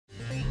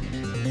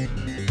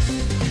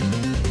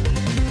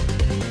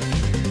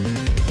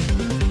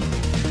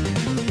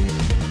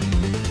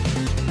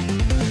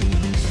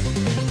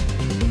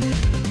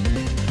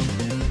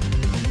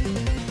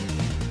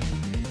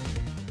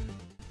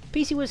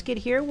Whiskit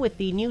here with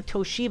the new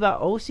Toshiba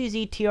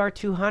OCZ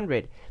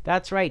TR200.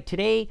 That's right,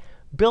 today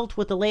built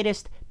with the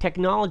latest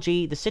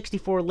technology, the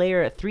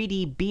 64-layer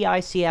 3D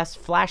BICS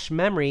flash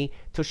memory.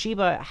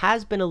 Toshiba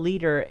has been a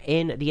leader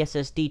in the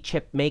SSD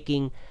chip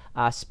making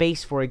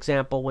space. For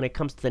example, when it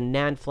comes to the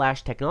NAND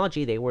flash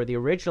technology, they were the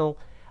original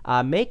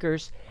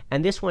makers.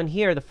 And this one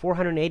here, the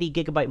 480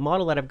 gigabyte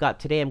model that I've got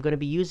today, I'm going to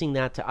be using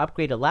that to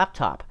upgrade a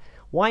laptop.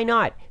 Why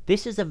not?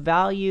 This is a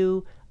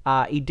value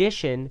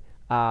edition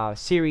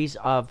series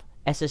of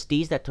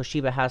SSDs that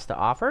Toshiba has to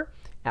offer.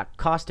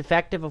 Cost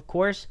effective, of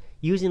course,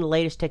 using the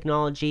latest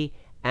technology,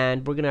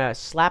 and we're going to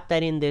slap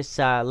that in this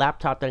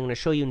laptop that I'm going to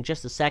show you in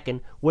just a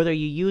second. Whether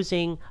you're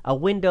using a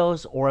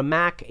Windows or a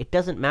Mac, it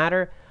doesn't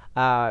matter.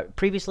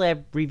 Previously,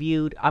 I've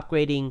reviewed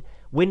upgrading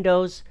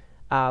Windows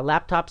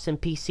laptops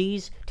and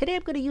PCs. Today,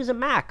 I'm going to use a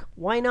Mac.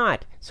 Why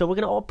not? So we're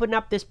going to open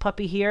up this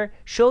puppy here,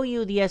 show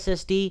you the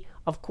SSD.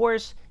 Of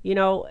course, you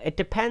know, it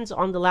depends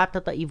on the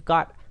laptop that you've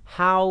got,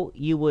 how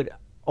you would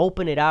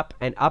open it up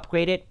and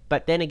upgrade it.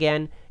 But then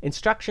again,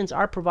 instructions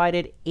are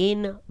provided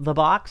in the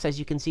box, as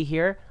you can see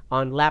here,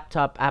 on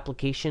laptop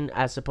application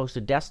as opposed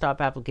to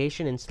desktop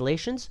application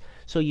installations.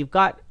 So you've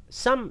got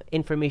some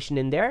information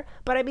in there,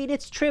 but I mean,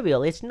 it's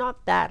trivial. It's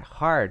not that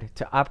hard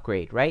to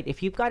upgrade, right?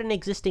 If you've got an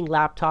existing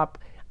laptop,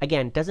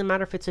 again, doesn't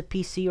matter if it's a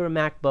PC or a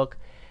MacBook,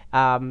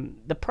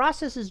 the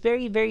process is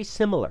very, very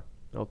similar,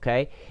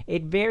 okay?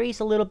 It varies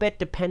a little bit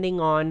depending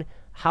on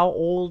how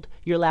old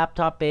your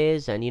laptop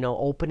is, and you know,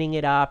 opening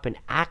it up and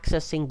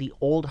accessing the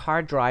old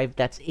hard drive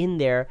that's in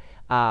there,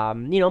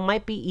 you know,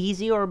 might be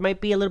easy or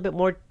might be a little bit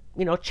more,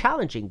 you know,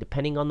 challenging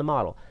depending on the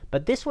model.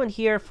 But this one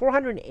here,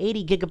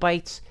 480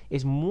 gigabytes,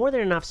 is more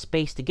than enough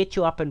space to get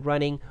you up and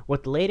running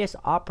with the latest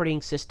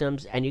operating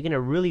systems, and you're going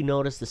to really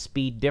notice the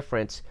speed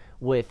difference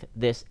with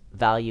this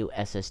value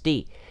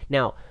SSD.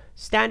 Now,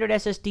 standard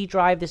SSD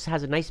drive, this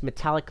has a nice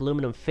metallic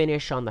aluminum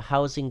finish on the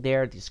housing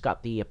there. It's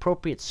got the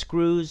appropriate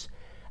screws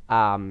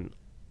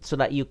so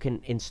that you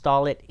can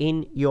install it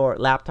in your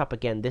laptop.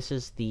 Again, this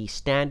is the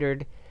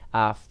standard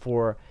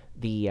for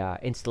the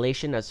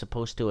installation, as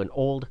opposed to an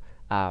old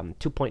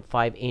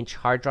 2.5-inch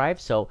hard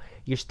drive. So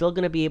you're still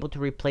going to be able to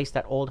replace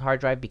that old hard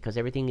drive because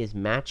everything is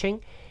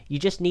matching. You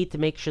just need to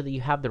make sure that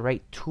you have the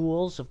right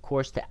tools, of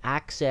course, to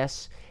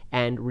access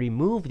and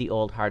remove the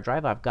old hard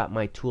drive. I've got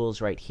my tools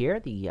right here,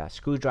 the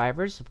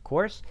screwdrivers, of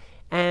course.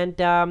 And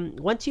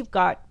once you've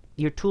got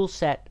your tool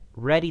set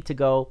ready to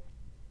go,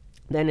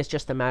 then it's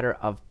just a matter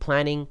of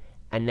planning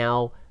and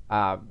now,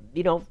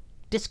 you know,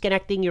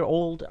 disconnecting your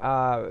old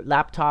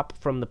laptop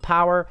from the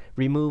power,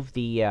 remove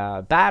the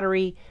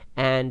battery,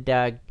 and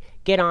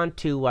get on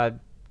to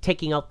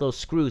taking out those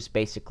screws,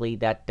 basically,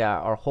 that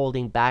are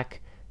holding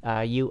back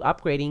you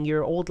upgrading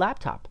your old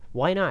laptop.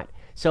 Why not?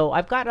 So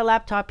I've got a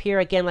laptop here.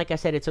 Again, like I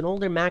said, it's an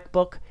older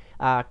MacBook.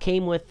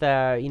 Came with,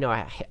 you know,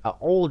 a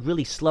old,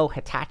 really slow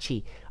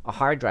Hitachi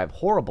hard drive.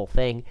 Horrible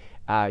thing.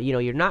 You know,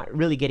 you're not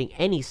really getting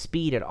any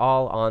speed at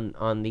all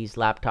on these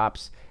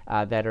laptops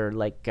that are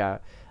like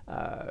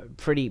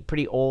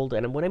pretty old.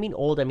 And when I mean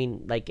old, I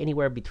mean like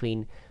anywhere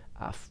between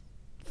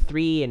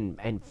 3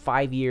 and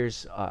 5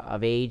 years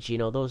of age. You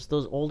know, those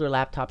older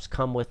laptops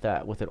come with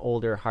an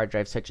older hard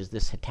drive, such as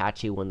this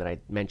Hitachi one that I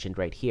mentioned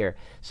right here.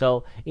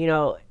 So you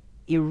know,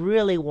 you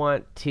really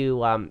want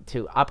to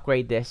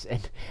upgrade this,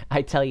 and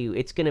I tell you,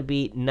 it's going to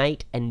be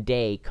night and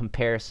day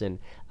comparison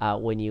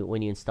when you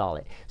install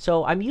it.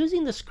 So I'm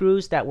using the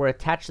screws that were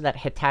attached to that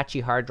Hitachi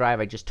hard drive.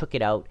 I just took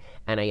it out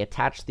and I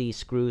attached these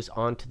screws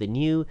onto the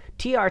new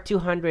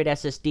TR200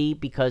 SSD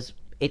because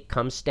it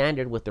comes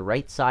standard with the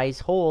right size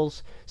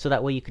holes, so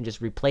that way you can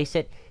just replace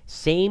it.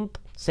 Same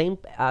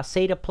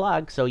SATA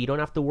plug, so you don't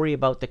have to worry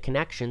about the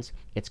connections.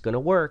 It's going to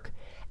work.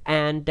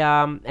 And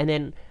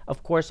then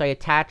of course I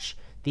attach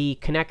the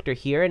connector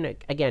here, and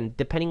again,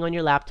 depending on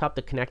your laptop,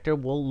 the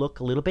connector will look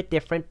a little bit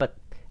different, but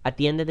at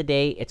the end of the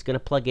day, it's going to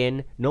plug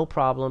in no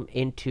problem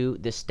into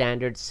the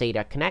standard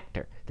SATA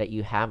connector that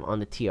you have on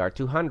the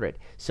TR200.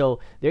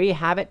 So there you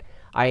have it.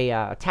 I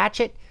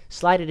attach it,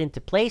 slide it into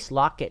place,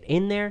 lock it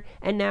in there,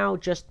 and now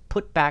just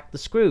put back the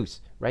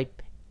screws, right?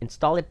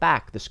 Install it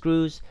back. The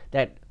screws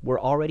that were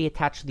already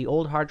attached to the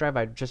old hard drive,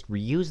 I just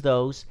reuse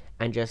those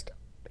and just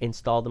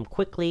install them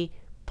quickly,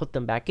 put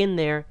them back in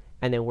there,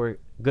 and then we're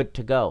good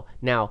to go.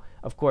 Now,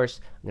 of course,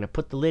 I'm going to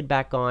put the lid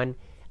back on,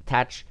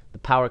 attach the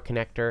power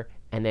connector,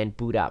 and then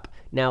boot up.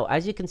 Now,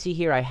 as you can see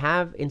here, I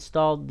have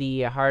installed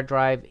the hard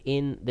drive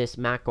in this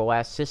Mac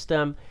OS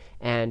system,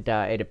 and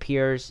it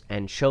appears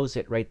and shows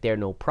it right there,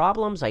 no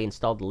problems. I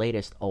installed the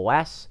latest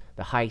OS,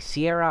 the High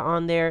Sierra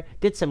on there,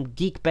 did some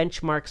Geek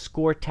Benchmark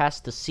score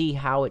tests to see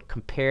how it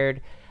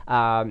compared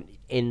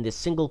in the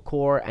single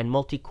core and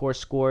multi-core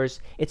scores.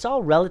 It's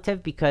all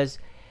relative because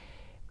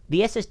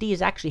the SSD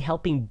is actually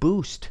helping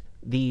boost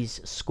these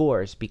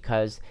scores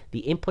because the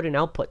input and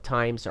output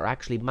times are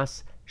actually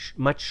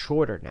much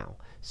shorter now.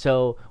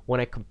 So when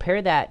I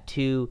compare that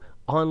to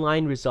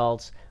online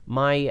results,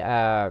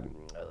 my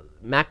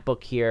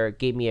MacBook here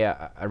gave me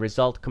a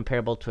result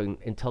comparable to an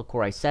Intel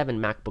Core i7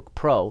 MacBook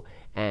Pro,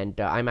 and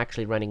I'm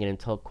actually running an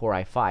Intel Core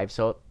i5.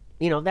 So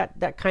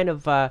that kind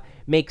of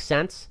makes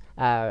sense,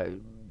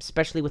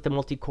 especially with the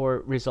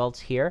multi-core results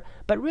here.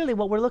 But really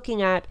what we're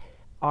looking at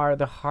are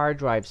the hard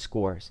drive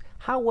scores.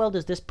 How well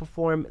does this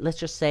perform, let's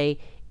just say,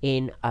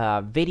 in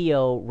a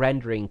video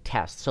rendering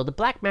test? So the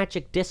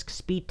Blackmagic disk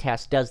speed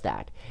test does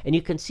that. And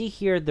you can see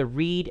here the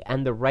read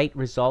and the write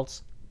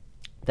results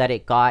that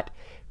it got.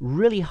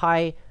 Really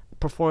high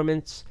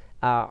performance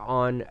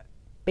on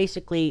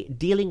basically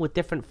dealing with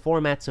different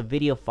formats of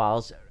video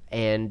files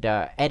and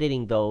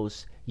editing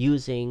those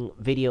using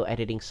video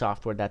editing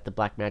software that the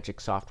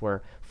Blackmagic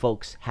software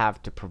folks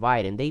have to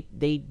provide. And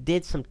they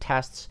did some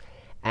tests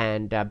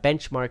and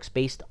benchmarks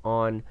based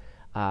on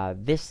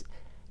this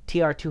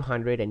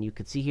TR200, and you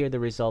can see here the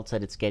results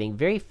that it's getting.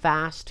 Very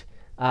fast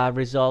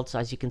results,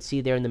 as you can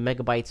see there in the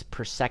megabytes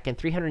per second.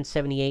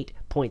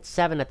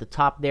 378.7 at the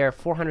top there,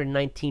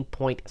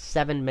 419.7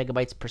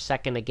 megabytes per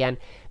second. Again,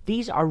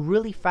 these are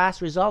really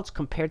fast results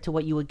compared to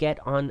what you would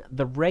get on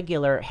the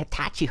regular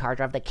Hitachi hard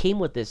drive that came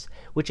with this,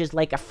 which is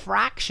like a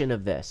fraction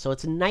of this. So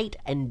it's night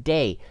and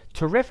day.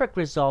 Terrific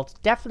results.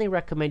 Definitely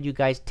recommend you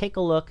guys take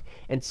a look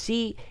and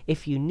see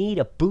if you need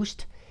a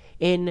boost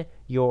in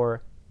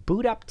your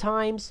boot up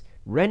times,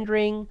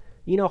 rendering.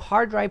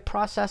 Hard drive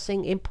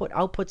processing, input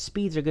output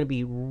speeds are going to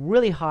be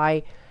really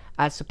high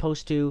as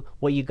opposed to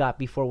what you got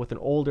before with an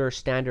older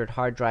standard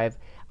hard drive.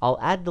 I'll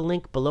add the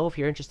link below if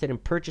you're interested in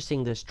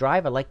purchasing this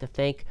drive. I'd like to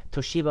thank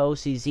Toshiba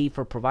OCZ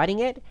for providing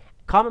it.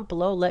 Comment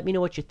below, let me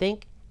know what you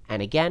think.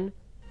 And again,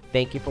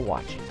 thank you for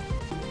watching.